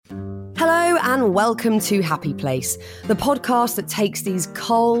and welcome to Happy Place, the podcast that takes these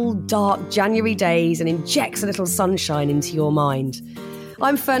cold, dark January days and injects a little sunshine into your mind.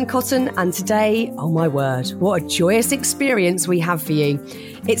 I'm Fern Cotton, and today, oh my word, what a joyous experience we have for you.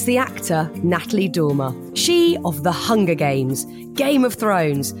 It's the actor Natalie Dormer, she of The Hunger Games, Game of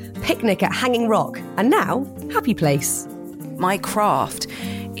Thrones, Picnic at Hanging Rock, and now Happy Place. My craft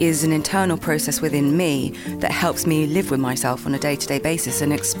is an internal process within me that helps me live with myself on a day-to-day basis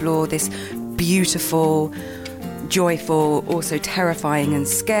and explore this beautiful, joyful, also terrifying and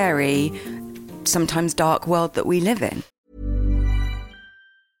scary, sometimes dark world that we live in.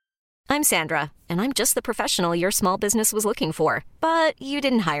 I'm Sandra, and I'm just the professional your small business was looking for. But you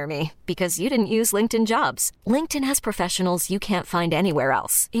didn't hire me because you didn't use LinkedIn Jobs. LinkedIn has professionals you can't find anywhere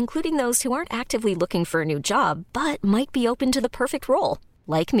else, including those who aren't actively looking for a new job, but might be open to the perfect role,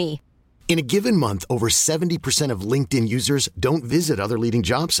 like me. In a given month, over 70% of LinkedIn users don't visit other leading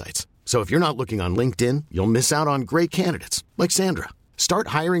job sites. So if you're not looking on LinkedIn, you'll miss out on great candidates like Sandra. Start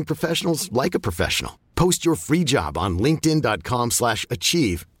hiring professionals like a professional. Post your free job on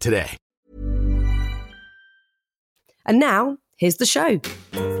linkedin.com/achieve today. And now, here's the show.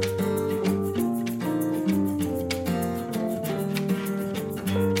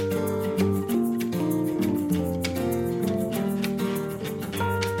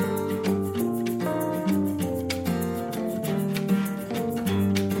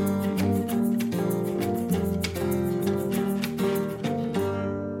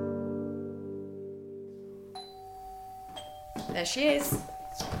 There she is.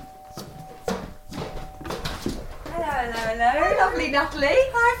 Hello, lovely Natalie.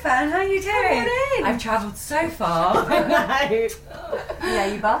 Hi, Fern. How are you doing? Come on in. I've travelled so far. Yeah,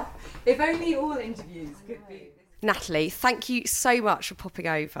 you bet. If only all interviews could be. Natalie, thank you so much for popping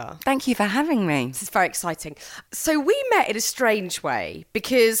over. Thank you for having me. This is very exciting. So we met in a strange way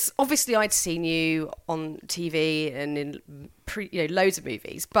because obviously I'd seen you on TV and in loads of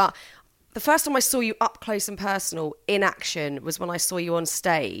movies, but the first time I saw you up close and personal in action was when I saw you on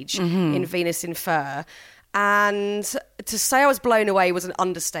stage in Venus in Fur. And to say I was blown away was an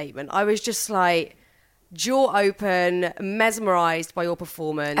understatement. I was just like jaw open, mesmerised by your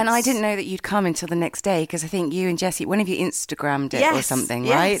performance. And I didn't know that you'd come until the next day because I think you and Jessie, one of you Instagrammed it or something,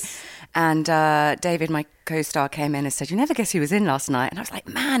 right? And David, my co-star, came in and said, "You never guess who was in last night." And I was like,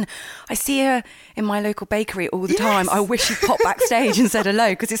 man, I see her in my local bakery all the time. I wish she'd popped backstage and said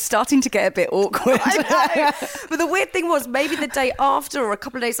hello because it's starting to get a bit awkward. I know. But the weird thing was maybe the day after or a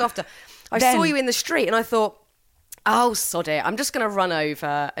couple of days after, I saw you in the street and I thought, oh, sod it, I'm just going to run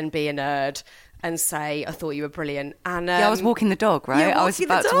over and be a nerd and say I thought you were brilliant. And I was walking the dog, right? I was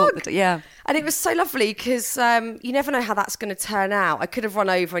about to walk the dog. Yeah. And it was so lovely because you never know how that's going to turn out. I could have run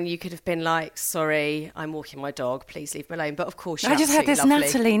over and you could have been like, sorry, I'm walking my dog, please leave me alone. But of course, I just had this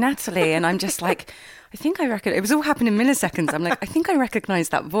lovely. Natalie, and I'm just like, I think I reckon it was all happening in milliseconds. I'm like, I think I recognise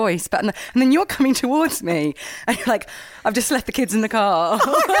that voice, but and then you're coming towards me, and you're like, I've just left the kids in the car.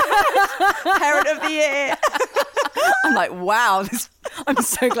 Parent of the year. I'm like, wow, I'm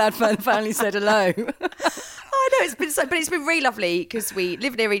so glad Fern finally said hello. I know it's been really lovely because we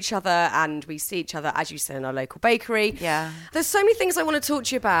live near each other and we see each other, as you said, in our local bakery. Yeah. There's so many things I want to talk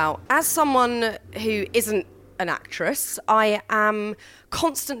to you about. As someone who isn't an actress, I am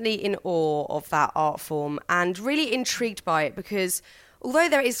constantly in awe of that art form and really intrigued by it because although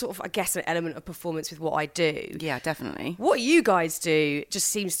there is sort of, I guess, an element of performance with what I do. Yeah, definitely. What you guys do just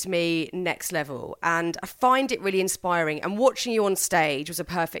seems to me next level. And I find it really inspiring. And watching you on stage was a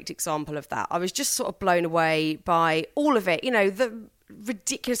perfect example of that. I was just sort of blown away by all of it. You know, the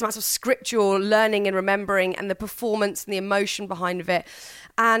ridiculous amounts of scriptural learning and remembering and the performance and the emotion behind it.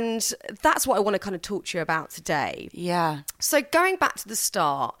 And that's what I want to kind of talk to you about today. Yeah. So going back to the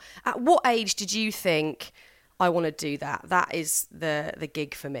start, at what age did you think, I want to do that? That is the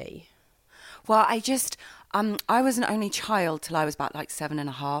gig for me. Well, I was an only child till I was about like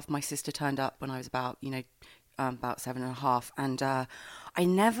 7.5. My sister turned up when I was about 7.5. And I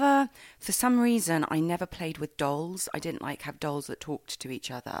never, for some reason, I never played with dolls. I didn't have dolls that talked to each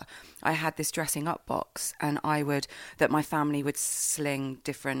other. I had this dressing up box and that my family would sling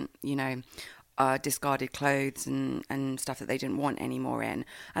different, discarded clothes and stuff that they didn't want anymore in.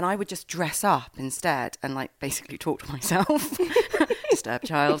 And I would just dress up instead and basically talk to myself. Disturbed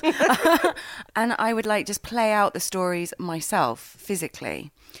child. And I would just play out the stories myself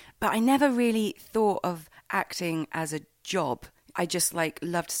physically. But I never really thought of acting as a job. I just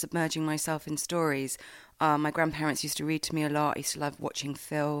loved submerging myself in stories. My grandparents used to read to me a lot. I used to love watching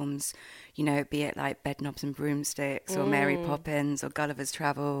films, you know, be it like Bedknobs and Broomsticks or Mary Poppins or Gulliver's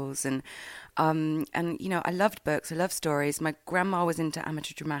Travels. And you know, I loved books. I loved stories. My grandma was into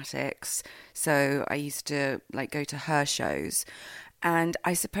amateur dramatics. So I used to like go to her shows. And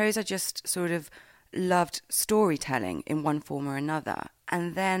I suppose I just sort of loved storytelling in one form or another.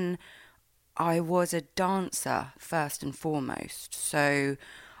 And then I was a dancer first and foremost. So,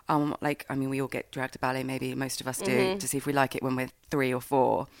 like, I mean, we all get dragged to ballet, maybe most of us do, to see if we like it when we're 3 or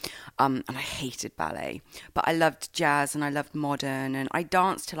 4. And I hated ballet. But I loved jazz and I loved modern. And I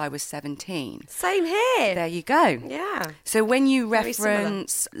danced till I was 17. Same here. There you go. Yeah. So when you Very similar.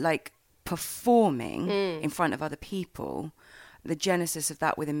 reference, like, performing in front of other people, the genesis of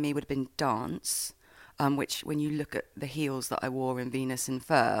that within me would have been dance. Which, when you look at the heels that I wore in Venus and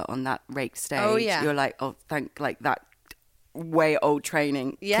Fur on that raked stage, you're like, oh, like that way old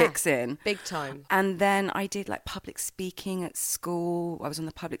training kicks in. Big time. And then I did like public speaking at school. I was on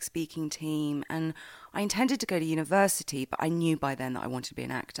the public speaking team, and I intended to go to university, but I knew by then that I wanted to be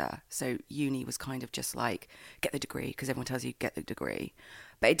an actor. So uni was kind of just like, get the degree, because everyone tells you get the degree.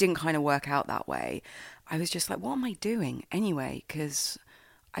 But it didn't kind of work out that way. I was just like, what am I doing anyway? Because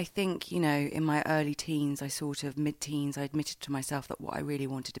I think, you know, in my early teens, mid-teens, I admitted to myself that what I really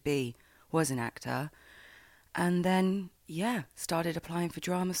wanted to be was an actor. And then, started applying for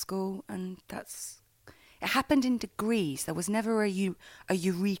drama school, and it happened in degrees. There was never a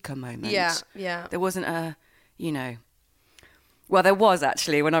eureka moment. Yeah. There wasn't well, there was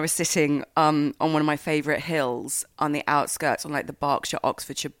actually when I was sitting on one of my favourite hills on the outskirts, on like the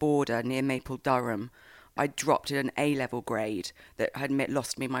Berkshire-Oxfordshire border near Maple Durham. I dropped an A-level grade that had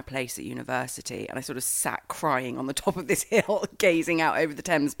lost me my place at university, and I sort of sat crying on the top of this hill, gazing out over the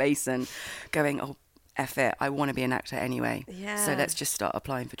Thames Basin, going, oh, F it, I want to be an actor anyway. Yeah. So let's just start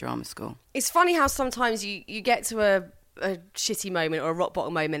applying for drama school. It's funny how sometimes you get to a shitty moment or a rock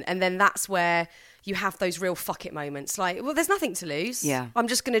bottom moment, and then that's where you have those real fuck it moments. Like, well, there's nothing to lose. Yeah. I'm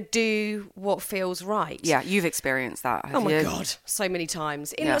just going to do what feels right. Yeah, you've experienced that, have you? Oh my God, so many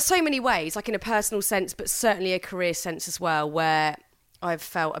times. In so many ways, like in a personal sense, but certainly a career sense as well, where I've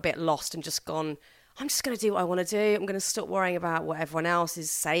felt a bit lost and just gone, I'm just going to do what I want to do. I'm going to stop worrying about what everyone else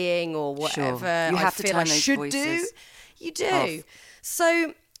is saying or whatever You have I to feel turn I those should voices do. You do. off.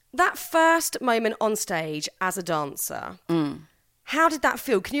 So that first moment on stage as a dancer, how did that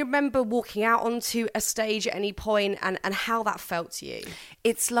feel? Can you remember walking out onto a stage at any point and how that felt to you?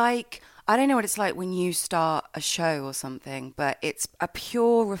 It's like, I don't know what it's like when you start a show or something, but it's a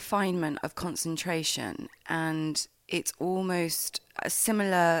pure refinement of concentration. And it's almost a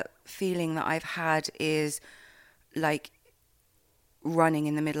similar feeling that I've had is like running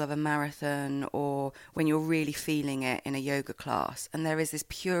in the middle of a marathon, or when you're really feeling it in a yoga class. And there is this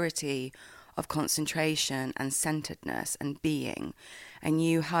purity of concentration and centeredness and being, and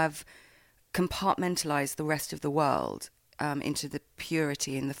you have compartmentalized the rest of the world into the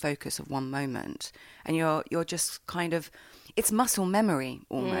purity and the focus of one moment, and you're just kind of, it's muscle memory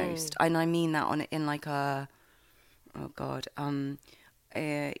almost. And I mean that in like a, oh God, I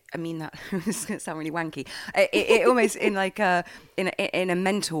mean that it's going to sound really wanky. It almost in like in a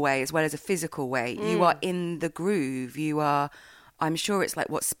mental way as well as a physical way. You are in the groove. You are. I'm sure it's like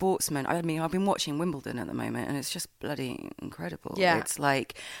what sportsmen. I mean, I've been watching Wimbledon at the moment, and it's just bloody incredible. Yeah. It's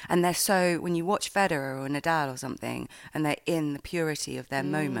like, and they're so, when you watch Federer or Nadal or something, and they're in the purity of their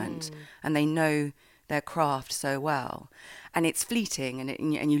moment, and they know their craft so well, and it's fleeting,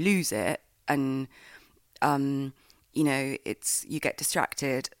 and you lose it, and you know, you get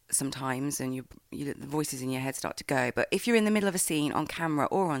distracted sometimes, and the voices in your head start to go. But if you're in the middle of a scene on camera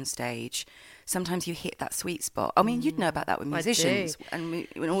or on stage, sometimes you hit that sweet spot. I mean, you'd know about that with musicians and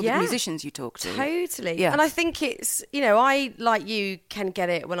all the musicians you talk to. Totally. Yeah. And I think it's, you know, I, like you, can get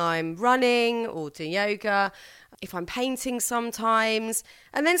it when I'm running or doing yoga, if I'm painting sometimes.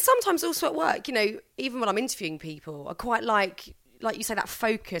 And then sometimes also at work, you know, even when I'm interviewing people, I quite like you say, that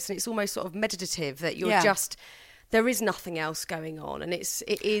focus. And it's almost sort of meditative, that you're just... There is nothing else going on, and it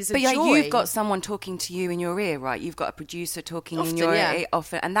is a joy. But you've got someone talking to you in your ear, right? You've got a producer talking in your ear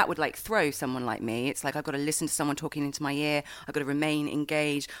often, and that would like throw someone like me. It's like I've got to listen to someone talking into my ear. I've got to remain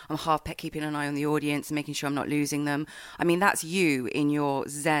engaged. I'm half keeping an eye on the audience and making sure I'm not losing them. I mean, that's you in your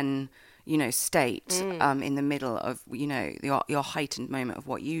Zen, you know, state in the middle of, you know, your heightened moment of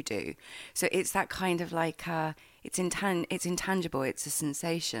what you do. So it's that kind of like... It's intangible. It's a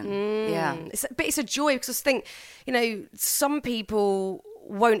sensation. Yeah. But it's a joy, because I think, you know, some people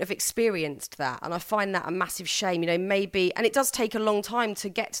won't have experienced that, and I find that a massive shame. You know, maybe, and it does take a long time to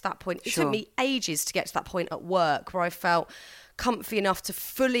get to that point. It took me ages to get to that point at work where I felt, comfy enough to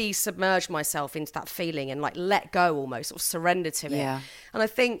fully submerge myself into that feeling and like let go almost, sort of surrender to it. Yeah. And I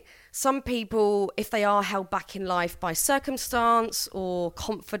think some people, if they are held back in life by circumstance or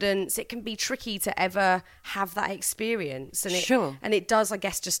confidence, it can be tricky to ever have that experience. And Sure. And it does, I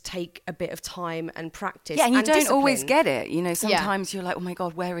guess, just take a bit of time and practice. Yeah, and you don't discipline. always get it. You know, sometimes you're like, oh my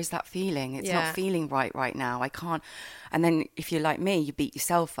God, where is that feeling? It's Yeah. not feeling right now. I can't. And then if you're like me, you beat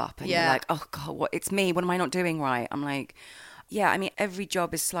yourself up and you're like, oh God, what? It's me. What am I not doing right? I'm like, yeah, I mean, every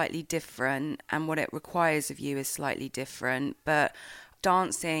job is slightly different and what it requires of you is slightly different. But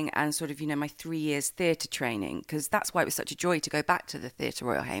dancing and sort of, you know, my 3 years theatre training, because that's why it was such a joy to go back to the Theatre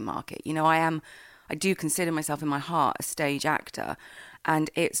Royal Haymarket. You know, I do consider myself in my heart a stage actor.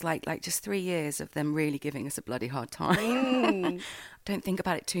 And it's like just 3 years of them really giving us a bloody hard time. Don't think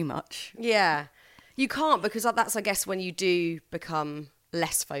about it too much. Yeah. You can't, because that's, I guess, when you do become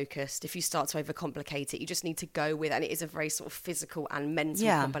less focused, if you start to overcomplicate it, you just need to go with it. And it is a very sort of physical and mental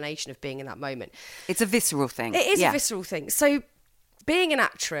combination of being in that moment. It's a visceral thing. It is a visceral thing. So being an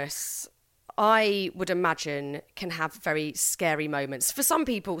actress, I would imagine, can have very scary moments. For some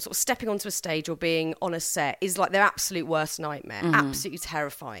people, sort of stepping onto a stage or being on a set is like their absolute worst nightmare, absolutely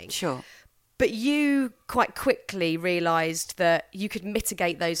terrifying. Sure. But you quite quickly realised that you could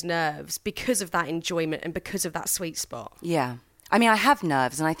mitigate those nerves because of that enjoyment and because of that sweet spot. Yeah. I mean, I have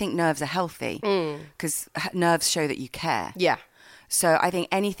nerves, and I think nerves are healthy because nerves show that you care. Yeah. So I think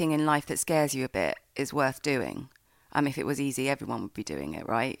anything in life that scares you a bit is worth doing. If it was easy, everyone would be doing it,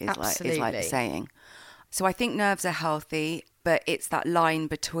 right? Absolutely. It's like the saying. So I think nerves are healthy, but it's that line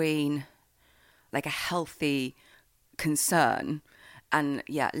between like a healthy concern and,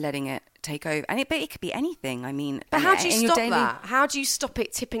 letting it take over. But it could be anything. I mean... But how do you stop that? How do you stop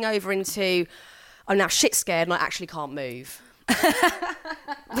it tipping over into, I'm now shit scared and I actually can't move?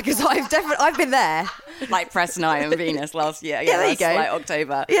 Because I've been there. Like Preston and Venus last year. Yeah, there you go. Like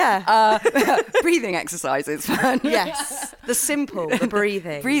October. Yeah. Breathing exercises. Yes. The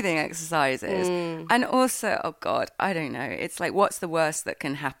breathing. Breathing exercises. And also, oh God, I don't know. It's like, what's the worst that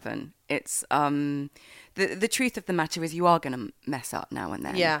can happen? It's... The truth of the matter is you are going to mess up now and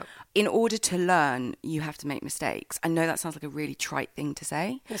then. Yeah. In order to learn, you have to make mistakes. I know that sounds like a really trite thing to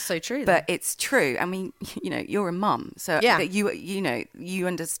say. It's so true. But it's true. I mean, you know, you're a mum. So that you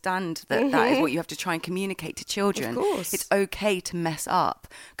understand that that is what you have to try and communicate to children. Of course. It's okay to mess up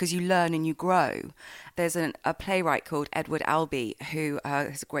because you learn and you grow. There's a playwright called Edward Albee who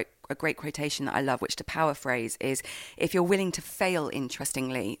has a great quotation that I love, which to paraphrase is, if you're willing to fail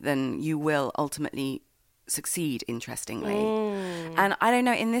interestingly, then you will ultimately succeed interestingly. And I don't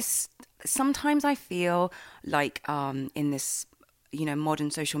know, in this, sometimes I feel like in this, you know,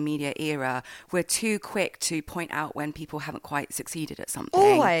 modern social media era, we're too quick to point out when people haven't quite succeeded at something.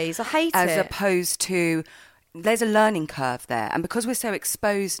 Always. I hate it. As opposed to, there's a learning curve there. And because we're so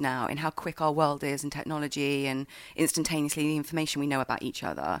exposed now in how quick our world is and technology and instantaneously the information we know about each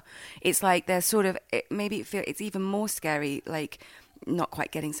other, it's like there's sort of, it's even more scary, like not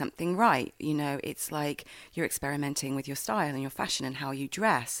quite getting something right. You know, it's like you're experimenting with your style and your fashion and how you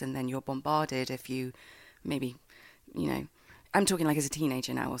dress, and then you're bombarded if you maybe, you know, I'm talking like as a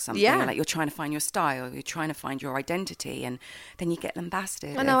teenager now or something. Yeah. Like you're trying to find your style, you're trying to find your identity, and then you get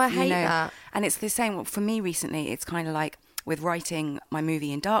lambasted. I know, I hate that. And it's the same for me recently. It's kind of like with writing my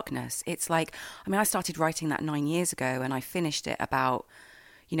movie In Darkness. It's like, I mean, I started writing that 9 years ago and I finished it about,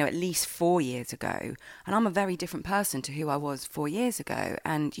 you know, at least 4 years ago. And I'm a very different person to who I was 4 years ago.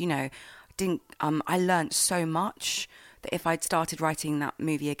 And, you know, I learned so much that if I'd started writing that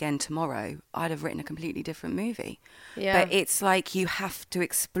movie again tomorrow, I'd have written a completely different movie. Yeah. But it's like you have to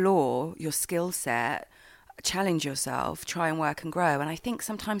explore your skill set, challenge yourself, try and work and grow. And I think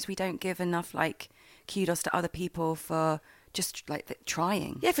sometimes we don't give enough, like, kudos to other people for just, like,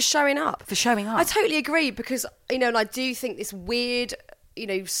 trying. Yeah, for showing up. I totally agree, because, you know, and I do think this weird, you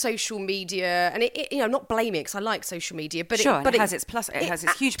know, social media, and it you know, I'm not blaming it because I like social media, but sure, it has its plus. It has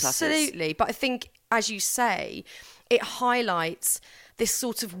its huge pluses. Absolutely, but I think, as you say, it highlights this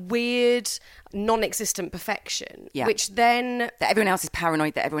sort of weird, non-existent perfection, which then that everyone else is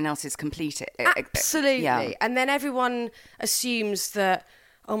paranoid, that everyone else is complete. Absolutely, and then everyone assumes that,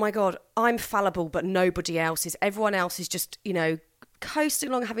 oh my God, I'm fallible, but nobody else is. Everyone else is just, you know, coasting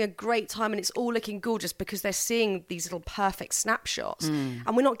along, having a great time, and it's all looking gorgeous because they're seeing these little perfect snapshots,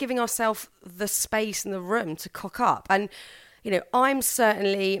 and we're not giving ourselves the space and the room to cock up. And, you know, I'm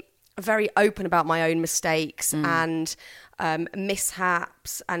certainly very open about my own mistakes and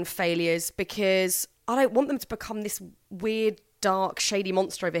mishaps and failures, because I don't want them to become this weird, dark, shady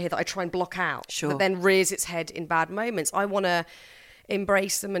monster over here that I try and block out, that then rears its head in bad moments. I want to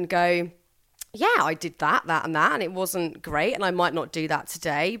embrace them and go, yeah, I did that, and it wasn't great, and I might not do that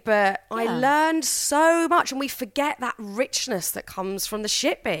today, but I learned so much, and we forget that richness that comes from the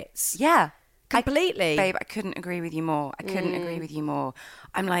shit bits. Yeah. Completely. Babe, I couldn't agree with you more.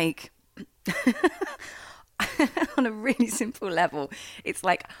 I'm like, on a really simple level, it's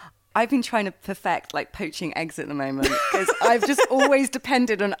like, I've been trying to perfect like poaching eggs at the moment because I've just always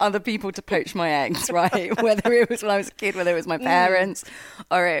depended on other people to poach my eggs, right? Whether it was when I was a kid, whether it was my parents,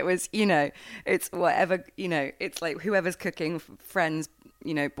 or it was, it's whatever, it's like whoever's cooking, friends,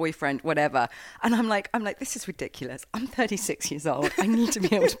 boyfriend, whatever. And I'm like, this is ridiculous. I'm 36 years old. I need to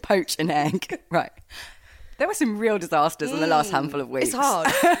be able to poach an egg, right? There were some real disasters in the last handful of weeks. It's hard.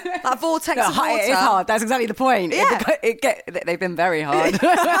 That vortex of water. It's hard. That's exactly the point. Yeah. They've been very hard.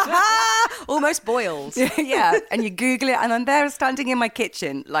 Almost boiled. Yeah. And you Google it, and I'm there standing in my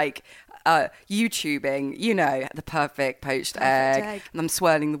kitchen, like YouTubing, the perfect poached egg. And I'm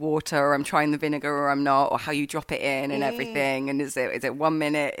swirling the water, or I'm trying the vinegar, or I'm not, or how you drop it in and everything. And is it 1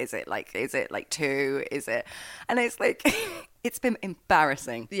 minute? Is it like 2? And it's like... It's been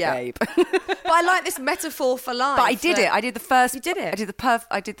embarrassing, babe. But I like this metaphor for life. But I did it. I did the first. You did it.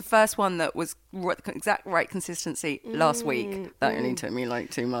 I did the first one that was the exact right consistency last week. That only took me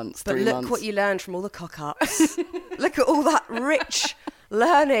like 2 months, but 3 look months. What you learned from all the cock-ups. Look at all that rich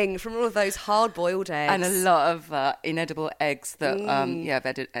learning from all of those hard-boiled eggs. And a lot of inedible eggs that,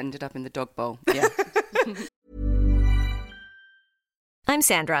 ended up in the dog bowl. Yeah. I'm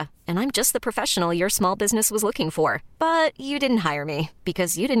Sandra, and I'm just the professional your small business was looking for. But you didn't hire me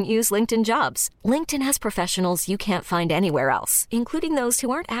because you didn't use LinkedIn Jobs. LinkedIn has professionals you can't find anywhere else, including those who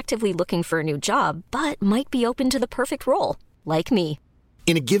aren't actively looking for a new job, but might be open to the perfect role, like me.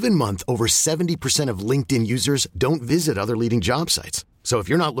 In a given month, over 70% of LinkedIn users don't visit other leading job sites. So if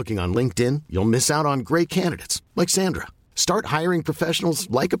you're not looking on LinkedIn, you'll miss out on great candidates like Sandra. Start hiring professionals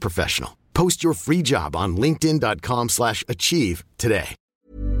like a professional. Post your free job on linkedin.com/achieve today.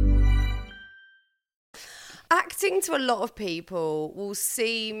 Acting to a lot of people will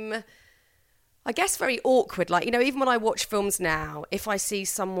seem, I guess, very awkward. Like, even when I watch films now, if I see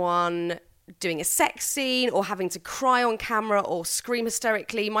someone doing a sex scene or having to cry on camera or scream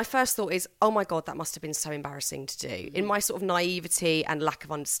hysterically, my first thought is, oh my God, that must have been so embarrassing to do, in my sort of naivety and lack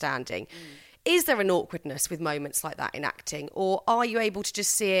of understanding. Is there an awkwardness with moments like that in acting? Or are you able to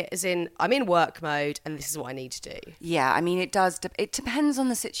just see it as in, I'm in work mode and this is what I need to do? Yeah, I mean, it does. It depends on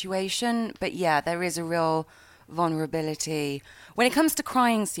the situation. But yeah, there is a real vulnerability. When it comes to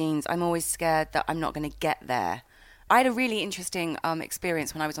crying scenes, I'm always scared that I'm not going to get there. I had a really interesting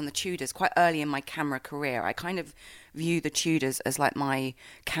experience when I was on The Tudors, quite early in my camera career. I kind of view The Tudors as like my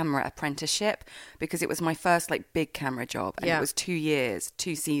camera apprenticeship because it was my first like big camera job. And it was 2 years,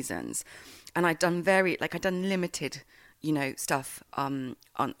 2 seasons. And I'd done limited, stuff on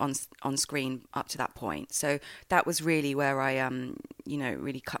screen up to that point. So that was really where I,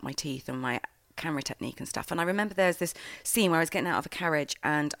 really cut my teeth on my camera technique and stuff. And I remember there's this scene where I was getting out of a carriage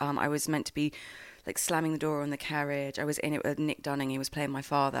and I was meant to be like slamming the door on the carriage. I was in it with Nick Dunning, he was playing my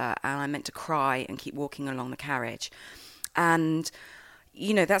father, and I meant to cry and keep walking along the carriage. And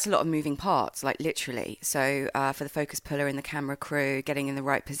that's a lot of moving parts, like literally. So for the focus puller and the camera crew, getting in the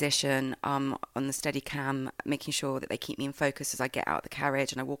right position on the steady cam, making sure that they keep me in focus as I get out of the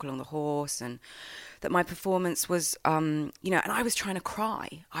carriage and I walk along the horse, and that my performance was, and I was trying to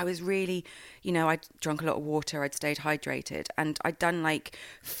cry. I was really, I'd drunk a lot of water, I'd stayed hydrated, and I'd done like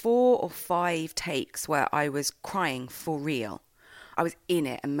 4 or 5 takes where I was crying for real. I was in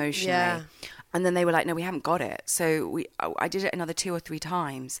it emotionally. Yeah. And then they were like, no, we haven't got it. So I did it another 2 or 3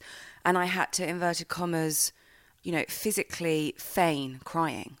 times. And I had to, inverted commas, physically feign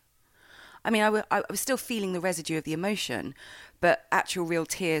crying. I mean, I was still feeling the residue of the emotion, but actual real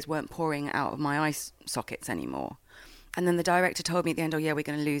tears weren't pouring out of my eye sockets anymore. And then the director told me at the end, oh, yeah, we're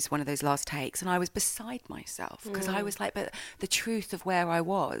going to lose one of those last takes. And I was beside myself because I was like, but the truth of where I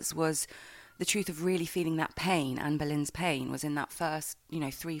was the truth of really feeling that pain, Anne Boleyn's pain, was in that first,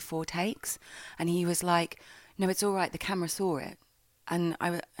 3-4 takes. And he was like, no, it's all right, the camera saw it. And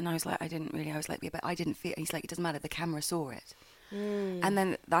I was like, yeah, but I didn't feel it. He's like, it doesn't matter, the camera saw it. And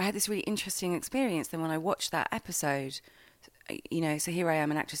then I had this really interesting experience. Then when I watched that episode, so here I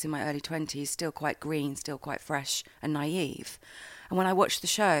am, an actress in my early 20s, still quite green, still quite fresh and naive. And when I watched the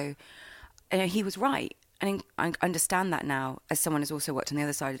show, he was right. And I understand that now, as someone who's also worked on the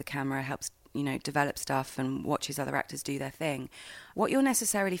other side of the camera, helps develop stuff and watches other actors do their thing. What you're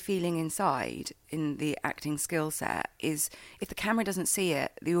necessarily feeling inside in the acting skill set is, if the camera doesn't see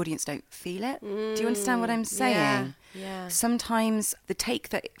it, the audience don't feel it. Do you understand what I'm saying? Yeah. Sometimes the take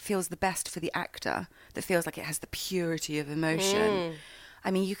that feels the best for the actor, that feels like it has the purity of emotion,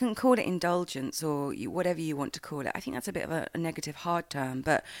 I mean, you can call it indulgence or whatever you want to call it. I think that's a bit of a negative hard term.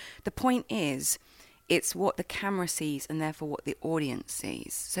 But the point is, it's what the camera sees and therefore what the audience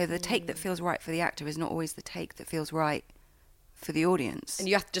sees. So the take that feels right for the actor is not always the take that feels right for the audience. And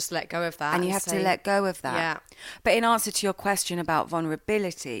you have to just let go of that. And you have to let go of that. Yeah. But in answer to your question about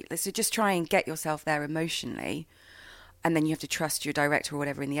vulnerability, so just try and get yourself there emotionally. And then you have to trust your director or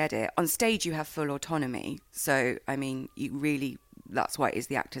whatever in the edit. On stage, you have full autonomy. So, I mean, that's why it is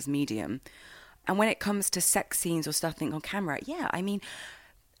the actor's medium. And when it comes to sex scenes or something on camera, yeah, I mean,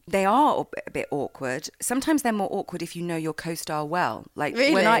 they are a bit awkward. Sometimes they're more awkward if you know your co-star well. Like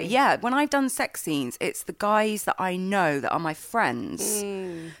really? when I've done sex scenes, it's the guys that I know that are my friends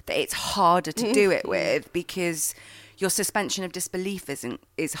that it's harder to do it with, because your suspension of disbelief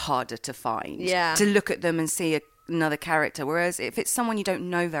is harder to find. Yeah. To look at them and see another character. Whereas if it's someone you don't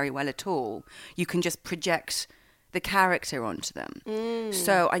know very well at all, you can just project the character onto them.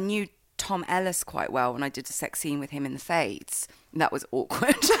 So I knew Tom Ellis quite well when I did a sex scene with him in The Fades. That was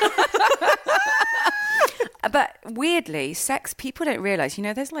awkward. But weirdly, sex, people don't realise,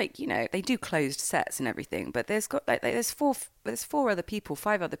 there's they do closed sets and everything, but there's five other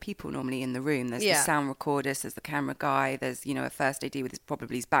people normally in the room. There's the sound recordist, there's the camera guy, there's, a first AD with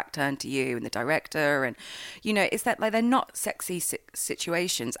probably his back turned to you, and the director, and, it's that, they're not sexy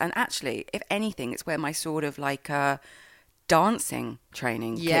situations. And actually, if anything, it's where my sort of dancing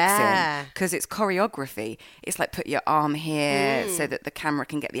training kicks in, because it's choreography. It's like, put your arm here so that the camera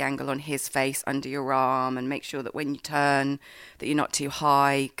can get the angle on his face under your arm, and make sure that when you turn that you're not too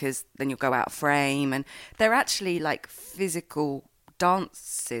high, because then you'll go out of frame. And they're actually like physical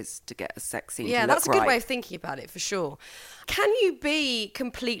dances to get a sex scene to look that's a good right. way of thinking about it, for sure. Can you be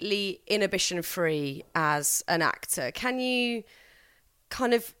completely inhibition free as an actor? Can you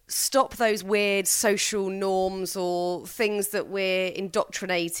kind of stop those weird social norms or things that we're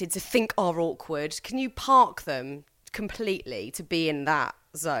indoctrinated to think are awkward? Can you park them completely to be in that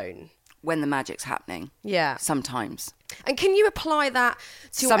zone? When the magic's happening. Yeah. Sometimes. And can you apply that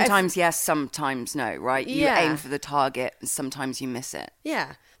to... Sometimes yes, sometimes no, right? You aim for the target and sometimes you miss it.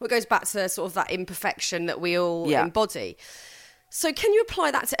 Yeah. Well, it goes back to sort of that imperfection that we all embody. So can you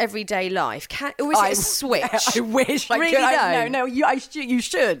apply that to everyday life? Or is it a switch? I wish I really could. No, you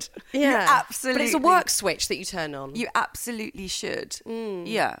should. Yeah. You absolutely. But it's a work switch that you turn on. You absolutely should.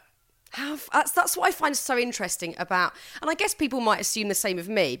 Yeah. That's what I find so interesting about, and I guess people might assume the same of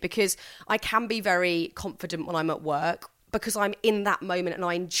me, because I can be very confident when I'm at work because I'm in that moment and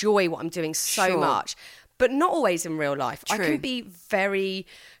I enjoy what I'm doing so much. But not always in real life. True. I can be very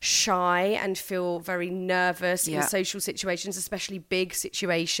shy and feel very nervous in social situations, especially big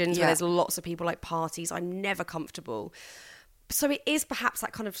situations where there's lots of people, like parties. I'm never comfortable. So it is perhaps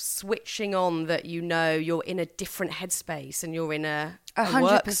that kind of switching on that you're in a different headspace and you're in a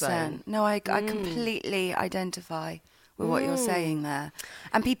work zone. 100%. No, I completely identify with what you're saying there.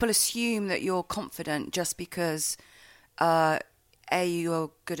 And people assume that you're confident just because, you're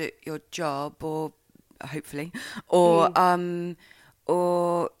good at your job, or hopefully, or I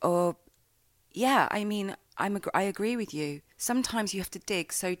mean, I agree with you. Sometimes you have to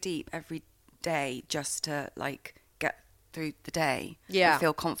dig so deep every day just to get through the day and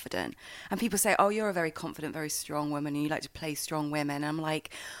feel confident. And people say, oh, you're a very confident, very strong woman and you like to play strong women. And I'm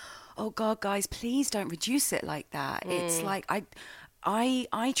like, oh God, guys, please don't reduce it like that. It's like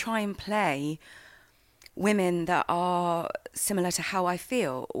I try and play women that are similar to how I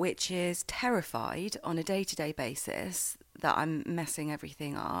feel, which is terrified on a day-to-day basis that I'm messing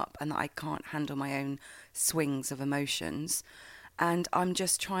everything up and that I can't handle my own swings of emotions. And I'm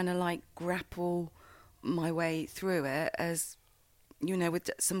just trying to grapple my way through it, as with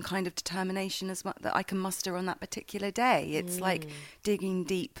some kind of determination as much that I can muster on that particular day. It's like digging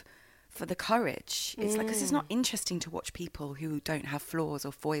deep for the courage. It's because it's not interesting to watch people who don't have flaws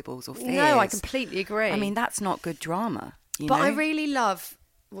or foibles or fears. No, I completely agree. I mean, that's not good drama. But I really love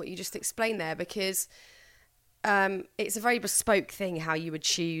what you just explained there, because it's a very bespoke thing how you would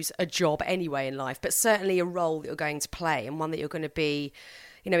choose a job anyway in life, but certainly a role that you're going to play and one that you're going to be,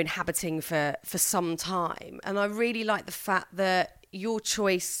 inhabiting for some time. And I really like the fact that your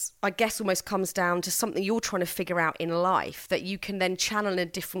choice, I guess, almost comes down to something you're trying to figure out in life that you can then channel in a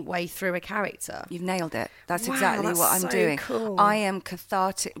different way through a character. You've nailed it. That's exactly what I'm doing. Cool. I am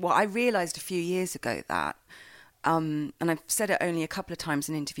cathartic. Well, I realised a few years ago that, and I've said it only a couple of times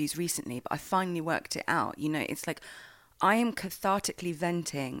in interviews recently, but I finally worked it out. It's like I am cathartically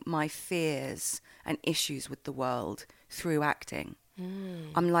venting my fears and issues with the world through acting.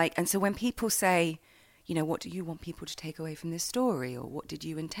 I'm like, and so when people say, you know, what do you want people to take away from this story? Or what did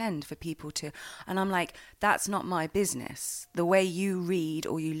you intend for people to... And I'm like, that's not my business. The way you read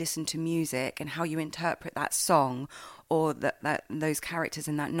or you listen to music and how you interpret that song or those characters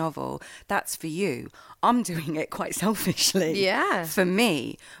in that novel, that's for you. I'm doing it quite selfishly. Yeah. For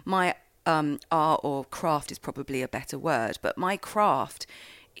me, my art or craft is probably a better word, but my craft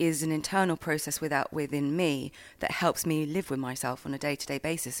is an internal process within me that helps me live with myself on a day-to-day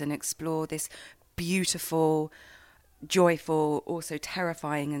basis and explore this beautiful, joyful, also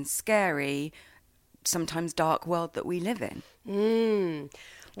terrifying and scary, sometimes dark world that we live in.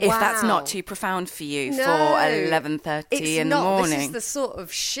 If that's not too profound for you for 11:30 in the morning. This is the sort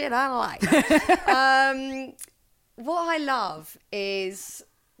of shit I like. What I love is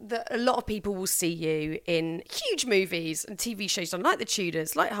that a lot of people will see you in huge movies and TV shows like The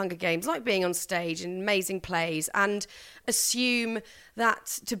Tudors, like Hunger Games, like being on stage in amazing plays, and assume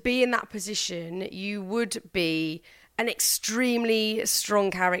that to be in that position, you would be an extremely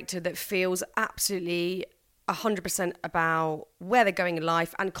strong character that feels absolutely 100% about where they're going in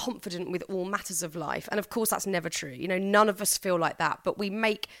life and confident with all matters of life. And of course, that's never true. You know, none of us feel like that, but we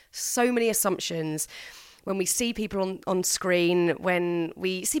make so many assumptions when we see people on screen, when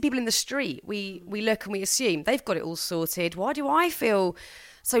we see people in the street, we look and we assume they've got it all sorted. Why do I feel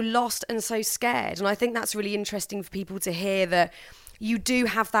so lost and so scared? And I think that's really interesting for people to hear that you do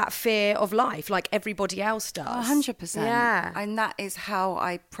have that fear of life like everybody else does. 100%. Yeah. And that is how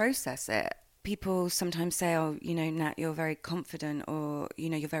I process it. People sometimes say, oh, you know, Nat, you're very confident, or,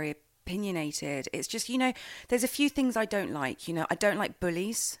 you know, you're very opinionated. It's just, you know, there's a few things I don't like. You know, I don't like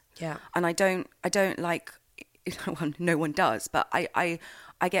bullies. Yeah. And I don't like, well, no one does, but I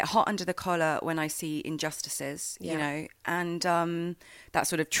get hot under the collar when I see injustices, you know, and that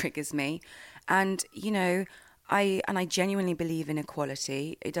sort of triggers me. And, you know, I genuinely believe in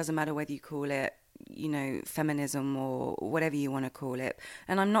equality. It doesn't matter whether you call it, you know, feminism or whatever you want to call it.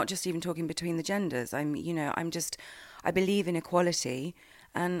 And I'm not just even talking between the genders. I believe in equality,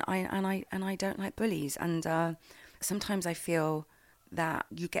 and I don't like bullies. And sometimes I feel that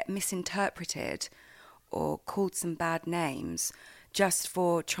you get misinterpreted or called some bad names just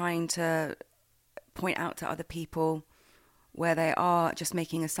for trying to point out to other people where they are just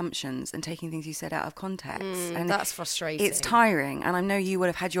making assumptions and taking things you said out of context. And that's frustrating. It's tiring. And I know you would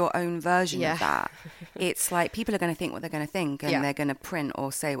have had your own version of that. It's like people are going to think what they're going to think, and they're going to print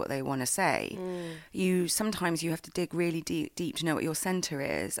or say what they want to say. Sometimes you have to dig really deep to know what your center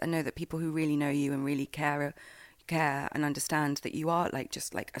is, and know that people who really know you and really care and understand that you are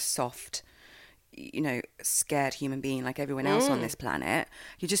just like a soft, you know, scared human being like everyone else on this planet.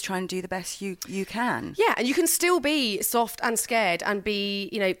 You're just trying to do the best you can. Yeah, and you can still be soft and scared and be,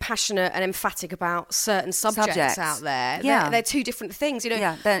 you know, passionate and emphatic about certain subjects out there. Yeah. They're two different things, you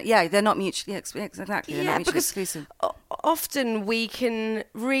know. They're not mutually exactly. They're not mutually exclusive. Often we can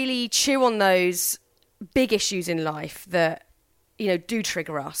really chew on those big issues in life that, you know, do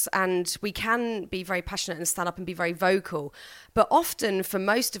trigger us, and we can be very passionate and stand up and be very vocal. But often for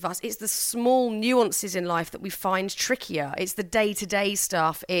most of us, it's the small nuances in life that we find trickier. It's the day-to-day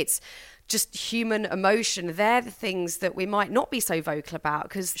stuff. It's just human emotion. They're the things that we might not be so vocal about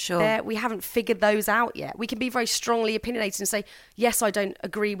because we haven't figured those out yet. We can be very strongly opinionated and say, yes, I don't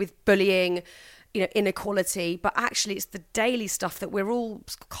agree with bullying, you know, inequality, but actually it's the daily stuff that we're all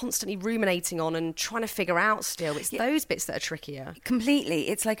constantly ruminating on and trying to figure out still. It's those bits that are trickier. Completely.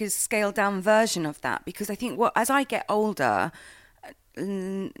 It's like a scaled down version of that, because I think as I get older,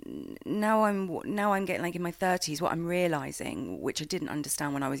 now I'm getting like in my 30s, what I'm realizing, which I didn't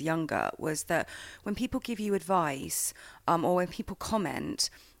understand when I was younger, was that when people give you advice or when people comment,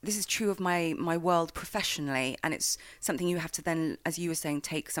 this is true of my world professionally, and it's something you have to then, as you were saying,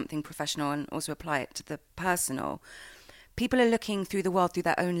 take something professional and also apply it to the personal. People are looking through the world through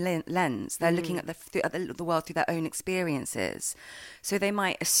their own lens. They're looking at the world through their own experiences. So they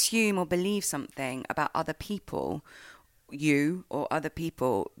might assume or believe something about other people, you or other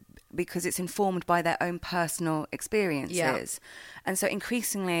people, because it's informed by their own personal experiences. Yeah. And so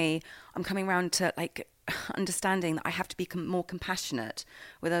increasingly I'm coming around to like understanding that I have to be more compassionate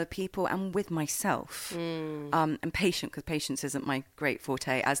with other people and with myself, and patient, because patience isn't my great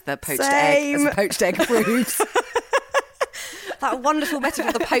forte, as the poached egg proves. That wonderful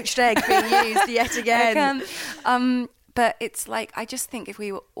metaphor, the poached egg being used yet again. But it's like, I just think if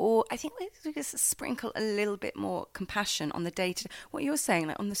we were all, I think we just sprinkle a little bit more compassion on the day-to-day. What you're saying,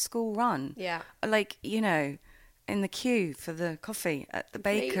 like on the school run. Yeah. Like, you know, in the queue for the coffee at the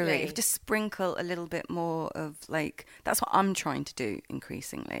bakery. If you just sprinkle a little bit more of like, that's what I'm trying to do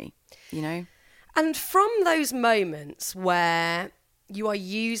increasingly, you know? And from those moments where you are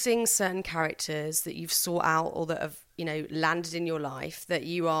using certain characters that you've sought out or that have, landed in your life, that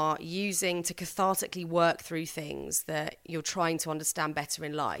you are using to cathartically work through things that you're trying to understand better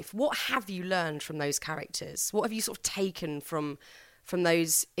in life. What have you learned from those characters? What have you sort of taken from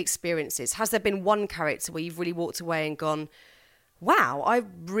those experiences? Has there been one character where you've really walked away and gone, wow, I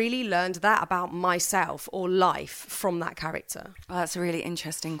really learned that about myself or life from that character? Well, that's a really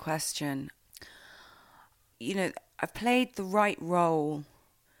interesting question. I've played the right role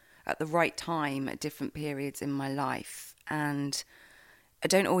at the right time at different periods in my life, and I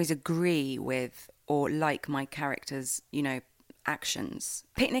don't always agree with or like my characters', actions.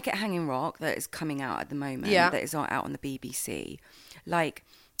 Picnic at Hanging Rock, that is coming out at the moment, that is out on the BBC. Like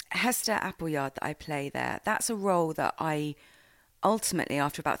Hester Appleyard that I play there, that's a role that I ultimately,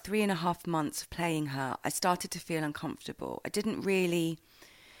 after about 3.5 months of playing her, I started to feel uncomfortable.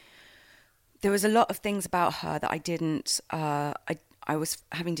 There was a lot of things about her that I didn't, I was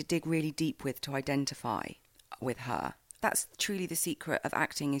having to dig really deep with to identify with her. That's truly the secret of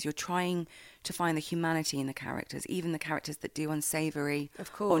acting, is you're trying to find the humanity in the characters, even the characters that do unsavoury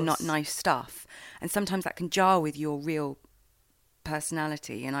or not nice stuff. And sometimes that can jar with your real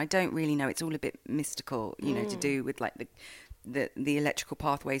personality. And I don't really know, it's all a bit mystical, to do with like the electrical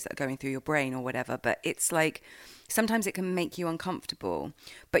pathways that are going through your brain or whatever. But it's like, sometimes it can make you uncomfortable,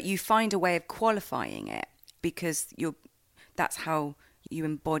 but you find a way of qualifying it because that's how you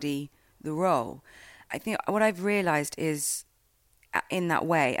embody the role. I think what I've realised is in that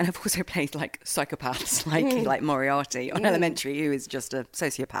way, and I've also played like psychopaths like Moriarty on Elementary, who is just a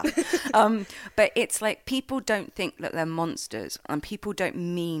sociopath. But it's like people don't think that they're monsters, and people don't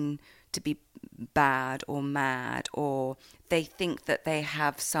mean to be bad or mad, or they think that they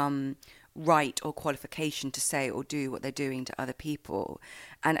have some right or qualification to say or do what they're doing to other people.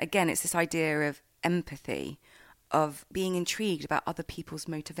 And again, it's this idea of empathy, of being intrigued about other people's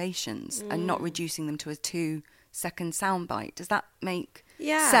motivations and not reducing them to a 2-second soundbite. Does that make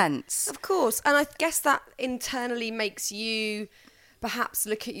sense? Of course. And I guess that internally makes you perhaps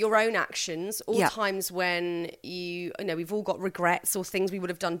look at your own actions, or times when we've all got regrets or things we would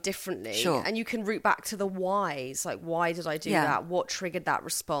have done differently. Sure. And you can root back to the whys, like, why did I do that? What triggered that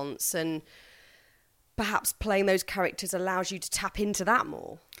response? And perhaps playing those characters allows you to tap into that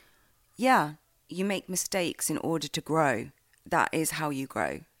more. Yeah. You make mistakes in order to grow. That is how you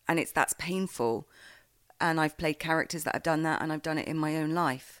grow. And that's painful. And I've played characters that have done that, and I've done it in my own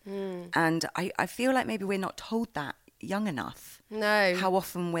life. And I feel like maybe we're not told that young enough. No. How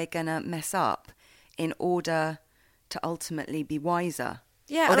often we're going to mess up in order to ultimately be wiser.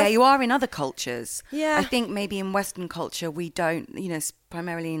 Yeah. Or there you are in other cultures. Yeah. I think maybe in Western culture we don't,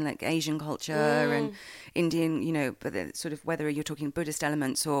 primarily in like Asian culture and Indian, but sort of whether you're talking Buddhist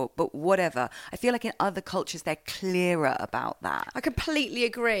elements but whatever. I feel like in other cultures they're clearer about that. I completely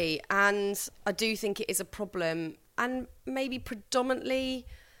agree. And I do think it is a problem, and maybe predominantly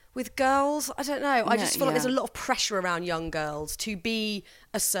with girls. I don't know. I just feel like there's a lot of pressure around young girls to be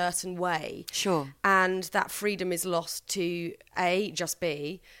a certain way. Sure. And that freedom is lost to A, just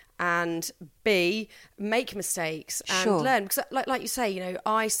be, and B, make mistakes and learn. Because like you say,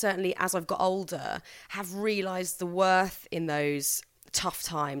 I certainly, as I've got older, have realised the worth in those tough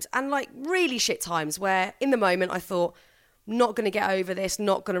times and like really shit times where in the moment I thought, not going to get over this,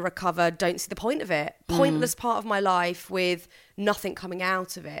 not going to recover, don't see the point of it. Pointless part of my life with nothing coming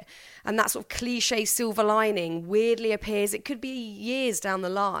out of it. And that sort of cliche silver lining weirdly appears, it could be years down the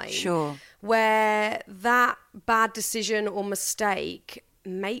line. Sure. Where that bad decision or mistake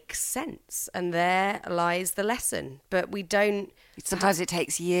makes sense, and there lies the lesson. But we don't... Sometimes it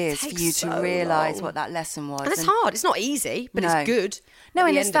takes years for you to realise what that lesson was. And it's hard. It's not easy, but it's good. No,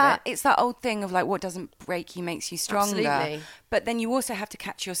 and it's that old thing of like, what doesn't break you makes you stronger. Absolutely. But then you also have to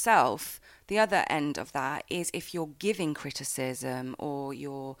catch yourself. The other end of that is if you're giving criticism or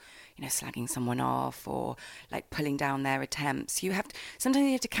you're, slagging someone off or like pulling down their attempts, sometimes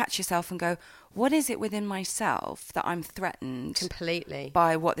you have to catch yourself and go, what is it within myself that I'm threatened completely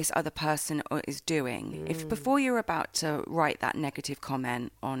by what this other person is doing? If before you're about to write that negative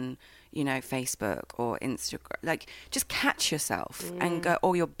comment on, Facebook or Instagram, like just catch yourself and go,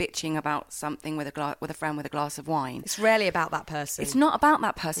 or you're bitching about something with a friend with a glass of wine. It's rarely about that person. It's not about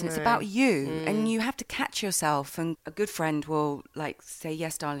that person. It's about you, and you have to catch yourself. And a good friend will like say,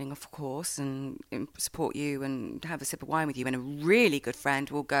 "Yes, darling, of course," and support you and have a sip of wine with you. And a really good friend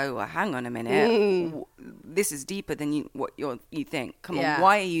will go, well, "Hang on a minute, this is deeper than what you think. Come on,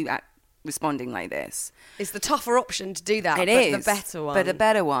 why are you responding like this. It's the tougher option to do that. It but is the better one. but the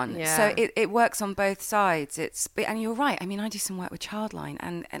better one. Yeah. So it works on both sides. And you're right. I mean, I do some work with Childline,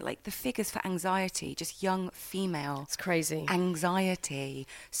 and like the figures for anxiety, just young female. It's crazy. Anxiety,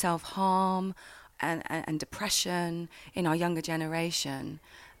 self-harm, and depression in our younger generation.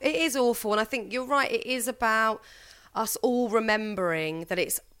 It is awful, and I think you're right. It is about us all remembering that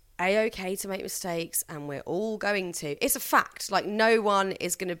it's A-okay to make mistakes, and we're all going to. It's a fact. Like, no one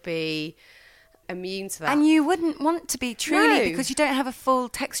is going to be immune to that. And you wouldn't want to be truly, No. because you don't have a full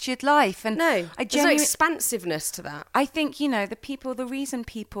textured life. And No, I there's no expansiveness to that. I think, the reason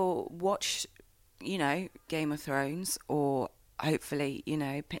people watch, Game of Thrones, or hopefully,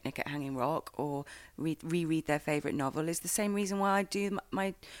 Picnic at Hanging Rock, or reread their favourite novel, is the same reason why I do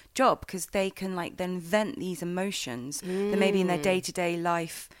my job, because they can then vent these emotions that maybe in their day-to-day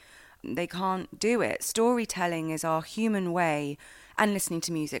life they can't do it. Storytelling is our human way, and listening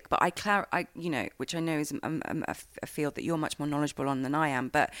to music. But which I know is a field that you're much more knowledgeable on than I am.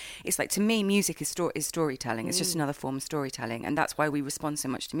 But it's like, to me, music is storytelling. It's just another form of storytelling, and that's why we respond so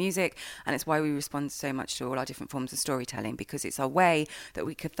much to music, and it's why we respond so much to all our different forms of storytelling, because it's a way that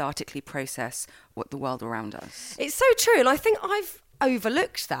we cathartically process what the world around us. It's so true, and I think I've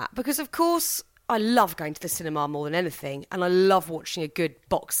overlooked that because, of course, I love going to the cinema more than anything, and I love watching a good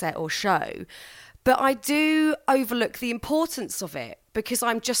box set or show. But I do overlook the importance of it because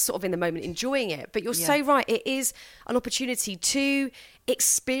I'm just sort of in the moment enjoying it. But you're so right. It is an opportunity to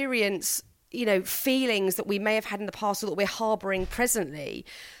experience, feelings that we may have had in the past or that we're harbouring presently,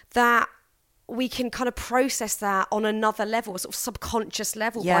 that we can kind of process that on another level, a sort of subconscious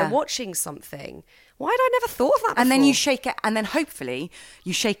level by watching something. Why had I never thought of that before? And then you shake it, and then hopefully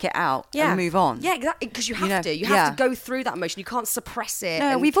you shake it out and move on. Yeah, exactly, because you have to. You have to go through that emotion. You can't suppress it. No,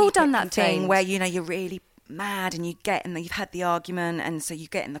 and we've all keep done it that thing contained. where, you're really mad and you've had the argument, and so you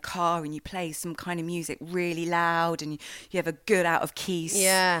get in the car and you play some kind of music really loud, and you have a good out of key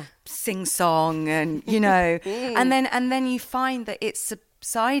sing song, and and then you find that it's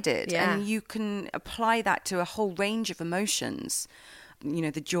subsided, and you can apply that to a whole range of emotions.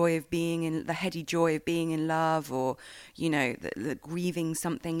 The joy of the heady joy of being in love, or, the grieving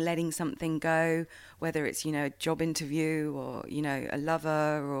something, letting something go, whether it's, a job interview, or, a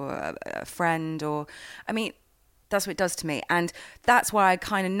lover, or a friend, or, that's what it does to me. And that's why I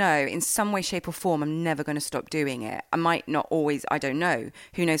kind of know in some way, shape or form, I'm never going to stop doing it. I might not always, I don't know.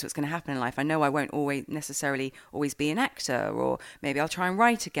 Who knows what's going to happen in life? I know I won't necessarily always be an actor, or maybe I'll try and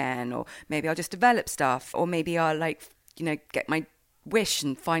write again, or maybe I'll just develop stuff, or maybe I'll get my wish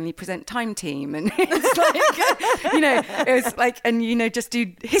and finally present Time Team, and just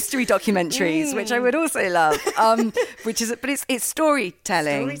do history documentaries, which I would also love. It's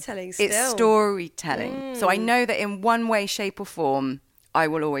storytelling. Storytelling still. It's storytelling. So I know that in one way, shape or form, I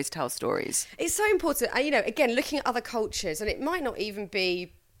will always tell stories. It's so important. Again, looking at other cultures, and it might not even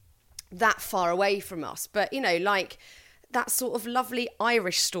be that far away from us, but that sort of lovely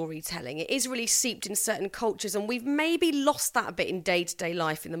Irish storytelling. It is really seeped in certain cultures, and we've maybe lost that a bit in day-to-day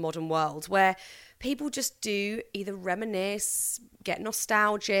life in the modern world, where people just do either reminisce, get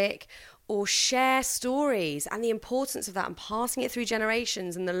nostalgic, or share stories, and the importance of that, and passing it through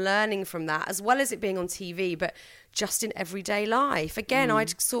generations, and the learning from that, as well as it being on TV, but just in everyday life. Again,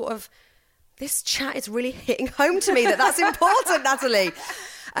 this chat is really hitting home to me that's important, Natalie.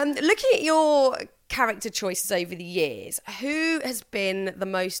 Looking at your character choices over the years, who has been the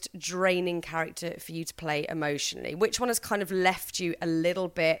most draining character for you to play emotionally? Which one has kind of left you a little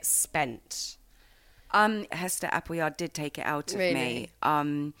bit spent? Hester Appleyard did take it out of me.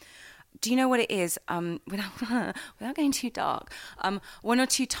 Do you know what it is? Without going too dark, one or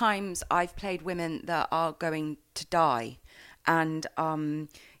two times I've played women that are going to die, and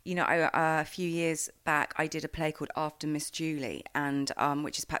a few years back, I did a play called After Miss Julie, and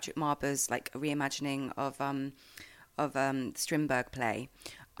which is Patrick Marber's a reimagining of the Strindberg play,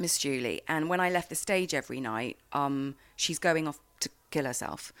 Miss Julie. And when I left the stage every night, she's going off to kill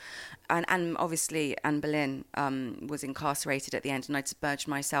herself, and obviously Anne Boleyn was incarcerated at the end, and I'd submerged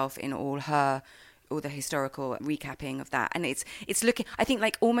myself in all the historical recapping of that. And it's looking, I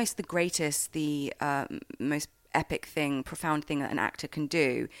think, almost the greatest, the most epic thing, profound thing that an actor can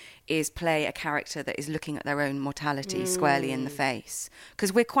do is play a character that is looking at their own mortality squarely in the face,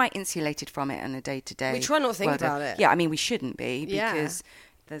 because we're quite insulated from it on a day-to-day. We try not to think about it. Yeah, we shouldn't be, because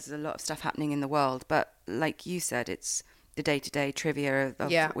there's a lot of stuff happening in the world, but like you said, it's the day-to-day trivia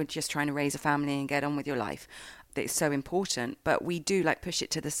of we're just trying to raise a family and get on with your life. It's so important, but we do push it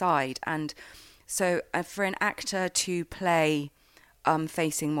to the side. And so for an actor to play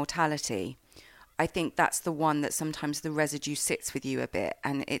facing mortality, I think that's the one that sometimes the residue sits with you a bit,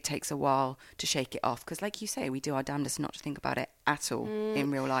 and it takes a while to shake it off. Because like you say, we do our damnedest not to think about it at all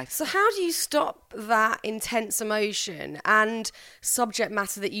in real life. So how do you stop that intense emotion and subject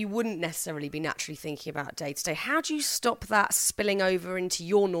matter that you wouldn't necessarily be naturally thinking about day to day? How do you stop that spilling over into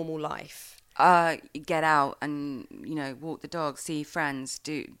your normal life? Get out and, walk the dog, see friends,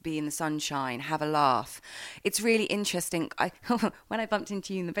 be in the sunshine, have a laugh. It's really interesting. When I bumped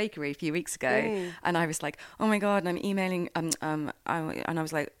into you in the bakery a few weeks ago, and I was like, oh my God, I'm emailing, and I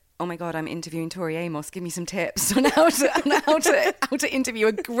was like, oh my God, I'm interviewing Tori Amos. Give me some tips on how to interview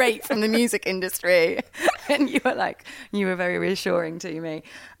a great from the music industry. And you were very reassuring to me.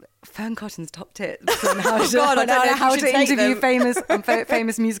 Fern Cotton's top tips on how to interview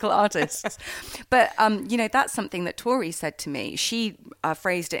famous musical artists. But, that's something that Tori said to me. She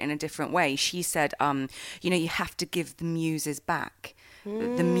phrased it in a different way. She said, you have to give the muses back.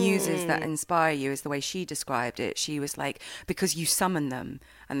 The muses that inspire you is the way she described it. She was like, because you summon them.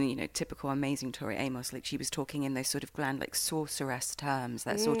 And, typical amazing Tori Amos, like she was talking in those sort of grand, like sorceress terms,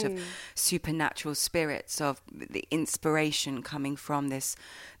 that sort of supernatural spirits of the inspiration coming from this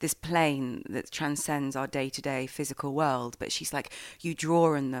plane that transcends our day-to-day physical world. But she's like, you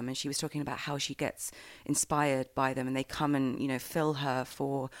draw on them. And she was talking about how she gets inspired by them and they come and, fill her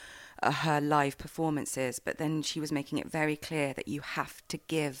for her live performances. But then she was making it very clear that you have to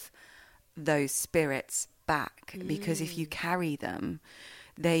give those spirits back, because if you carry them,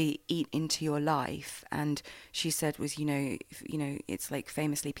 they eat into your life. And she said was, it's like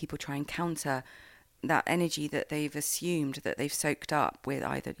famously people try and counter that energy that they've assumed, that they've soaked up with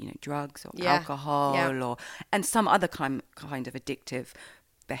either, drugs or alcohol and some other kind of addictive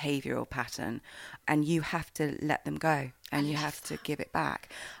behavioral pattern, and you have to let them go and you have to give it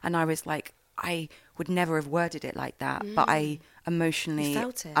back. And I was like, I would never have worded it like that, but I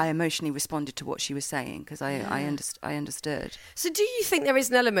emotionally responded to what she was saying, because I understood. So do you think there is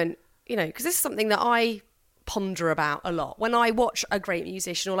an element, because this is something that I ponder about a lot when I watch a great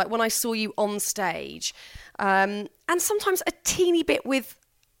musician, or like when I saw you on stage, and sometimes a teeny bit with,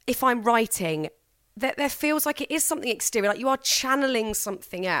 if I'm writing, there feels like it is something exterior, like you are channeling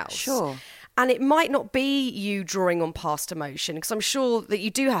something else. Sure. And it might not be you drawing on past emotion, because I'm sure that you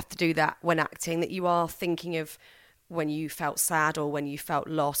do have to do that when acting, that you are thinking of when you felt sad or when you felt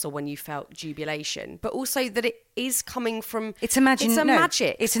loss or when you felt jubilation, but also that it is coming from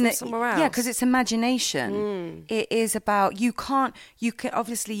magic. It's from somewhere else. Yeah, because it's imagination. It is about, you can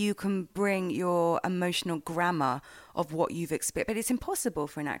bring your emotional grammar of what you've experienced, but it's impossible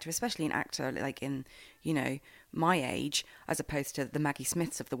for an actor, especially an actor like in, my age, as opposed to the Maggie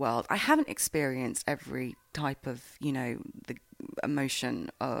Smiths of the world. I haven't experienced every type of, the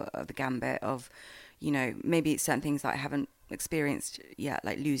emotion of the gambit of, maybe it's certain things that I haven't experienced yet,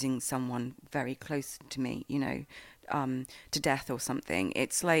 like losing someone very close to me, to death or something.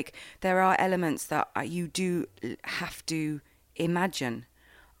 It's like there are elements that you do have to imagine.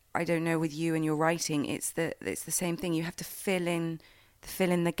 I don't know, with you and your writing, it's the same thing. You have to fill in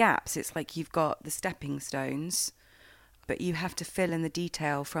the gaps. It's like you've got the stepping stones, but you have to fill in the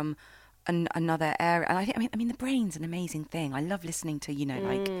detail from another area. And I mean, the brain's an amazing thing. I love listening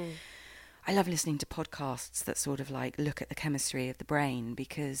to, I love listening to podcasts that sort of like look at the chemistry of the brain,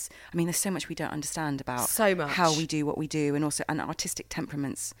 because there's so much we don't understand about how we do what we do, and also artistic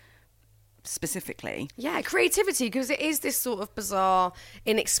temperaments specifically. Yeah, creativity, because it is this sort of bizarre,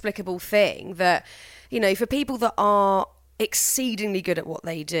 inexplicable thing that, for people that are exceedingly good at what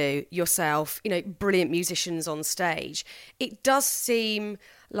they do, yourself, brilliant musicians on stage, it does seem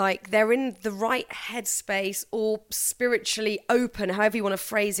like they're in the right headspace or spiritually open, however you want to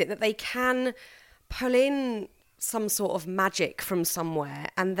phrase it, that they can pull in some sort of magic from somewhere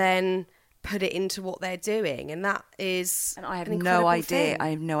and then put it into what they're doing. And that is I have no idea. Thing. I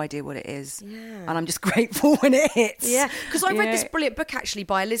have no idea what it is. Yeah. And I'm just grateful when it hits. Yeah, because I read this brilliant book actually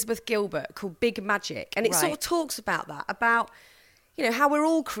by Elizabeth Gilbert called Big Magic, and it sort of talks about that, about how we're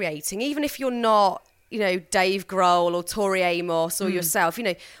all creating, even if you're not Dave Grohl or Tori Amos or yourself,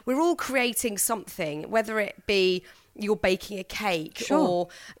 we're all creating something, whether it be you're baking a cake or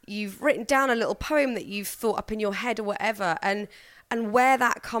you've written down a little poem that you've thought up in your head or whatever, and where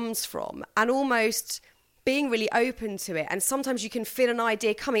that comes from, and almost being really open to it. And sometimes you can feel an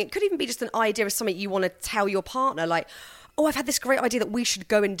idea coming. It could even be just an idea of something you want to tell your partner, like, oh, I've had this great idea that we should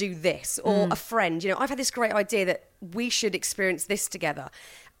go and do this, or a friend, I've had this great idea that we should experience this together.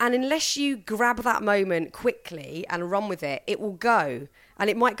 And unless you grab that moment quickly and run with it, it will go. And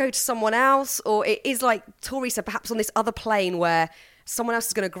it might go to someone else, or it is like Tori said, perhaps on this other plane where someone else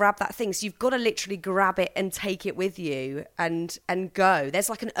is going to grab that thing. So you've got to literally grab it and take it with you and go. There's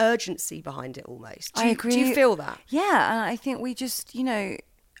like an urgency behind it almost. I agree. Do you feel that? Yeah, and I think we just, I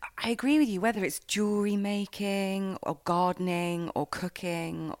agree with you, whether it's jewellery making or gardening or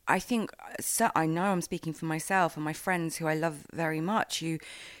cooking. I think, I know I'm speaking for myself and my friends who I love very much.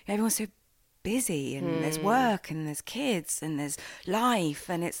 Everyone's so busy and there's work and there's kids and there's life,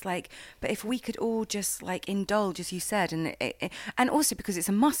 and it's like, but if we could all just like indulge, as you said, and also because it's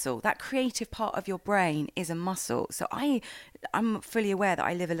a muscle, that creative part of your brain is a muscle. So I'm fully aware that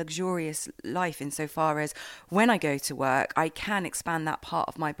I live a luxurious life insofar as when I go to work, I can expand that part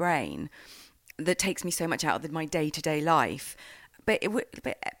of my brain that takes me so much out of my day-to-day life. But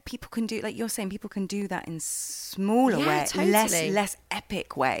people can do, like you're saying, people can do that in smaller ways, totally. less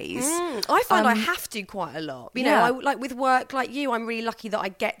epic ways. I find I have to quite a lot. You know, I, like with work like you, I'm really lucky that I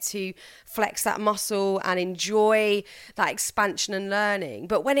get to flex that muscle and enjoy that expansion and learning.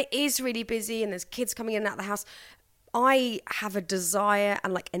 But when it is really busy and there's kids coming in and out of the house, I have a desire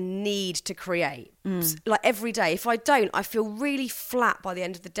and like a need to create like every day. If I don't, I feel really flat by the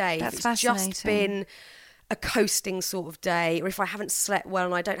end of the day. That's it's fascinating. Just been a coasting sort of day, or if I haven't slept well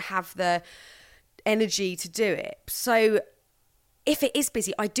and I don't have the energy to do it. So if it is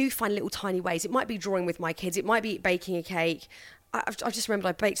busy, I do find little tiny ways. It might be drawing with my kids. It might be baking a cake. I just remembered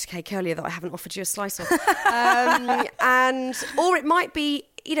I baked a cake earlier that I haven't offered you a slice of. Or it might be,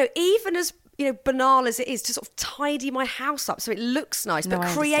 even as banal as it is, to sort of tidy my house up so it looks nice, but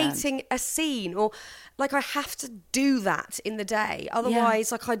creating a scene, or like I have to do that in the day.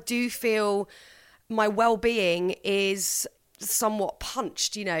 Otherwise, like I do feel my well-being is somewhat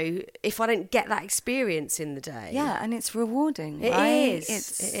punched, if I don't get that experience in the day. Yeah, and it's rewarding, right? It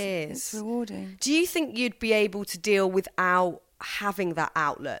is. It's rewarding. Do you think you'd be able to deal without having that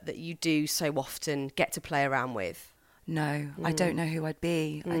outlet that you do so often get to play around with? No, I don't know who I'd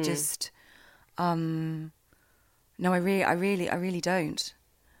be. I just, no, I really don't.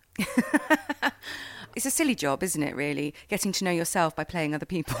 It's a silly job, isn't it, really? Getting to know yourself by playing other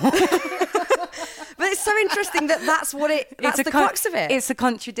people. But it's so interesting that's the crux of it. It's a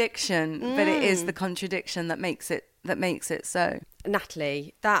contradiction, but it is the contradiction that makes it so.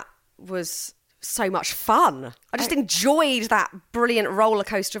 Natalie, that was so much fun. I just enjoyed that brilliant roller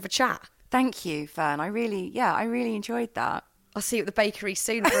coaster of a chat. Thank you, Fern. I really enjoyed that. I'll see you at the bakery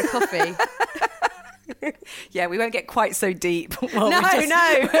soon for a coffee. Yeah, we won't get quite so deep. No.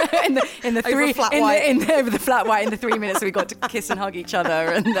 in the Over flat white. Over the flat white in the 3 minutes we got to kiss and hug each other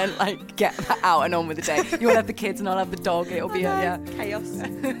and then like get out and on with the day. You'll have the kids and I'll have the dog. It'll be chaos.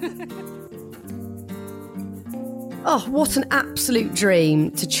 Oh, what an absolute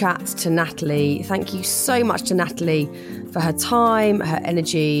dream to chat to Natalie. Thank you so much to Natalie for her time, her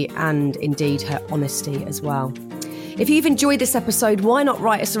energy, and indeed her honesty as well. If you've enjoyed this episode, why not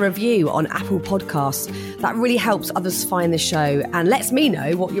write us a review on Apple Podcasts? That really helps others find the show and lets me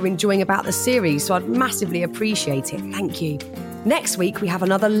know what you're enjoying about the series, so I'd massively appreciate it. Thank you. Next week, we have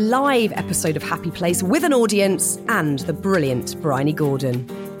another live episode of Happy Place with an audience and the brilliant Bryony Gordon.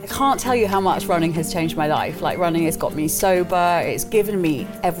 I can't tell you how much running has changed my life. Like, running has got me sober, it's given me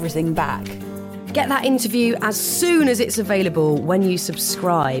everything back. Get that interview as soon as it's available when you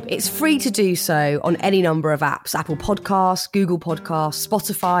subscribe. It's free to do so on any number of apps: Apple Podcasts, Google Podcasts,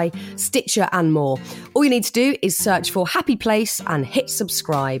 Spotify, Stitcher and more. All you need to do is search for Happy Place and hit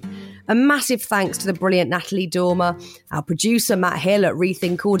subscribe. A massive thanks to the brilliant Natalie Dormer, our producer Matt Hill at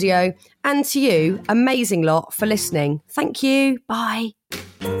Rethink Audio, and to you, amazing lot, for listening. Thank you. Bye.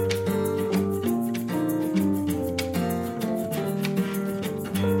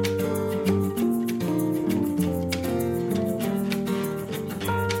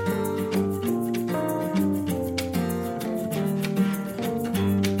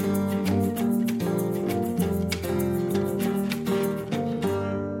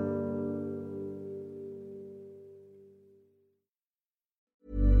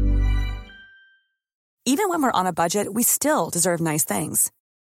 Even when we're on a budget, we still deserve nice things.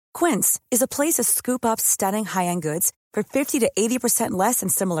 Quince is a place to scoop up stunning high-end goods for 50 to 80% less than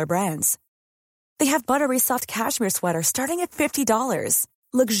similar brands. They have buttery soft cashmere sweaters starting at $50,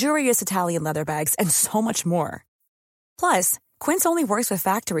 luxurious Italian leather bags, and so much more. Plus, Quince only works with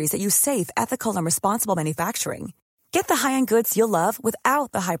factories that use safe, ethical, and responsible manufacturing. Get the high-end goods you'll love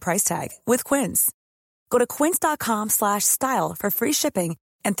without the high price tag with Quince. Go to quince.com/style for free shipping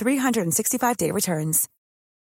and 365-day returns.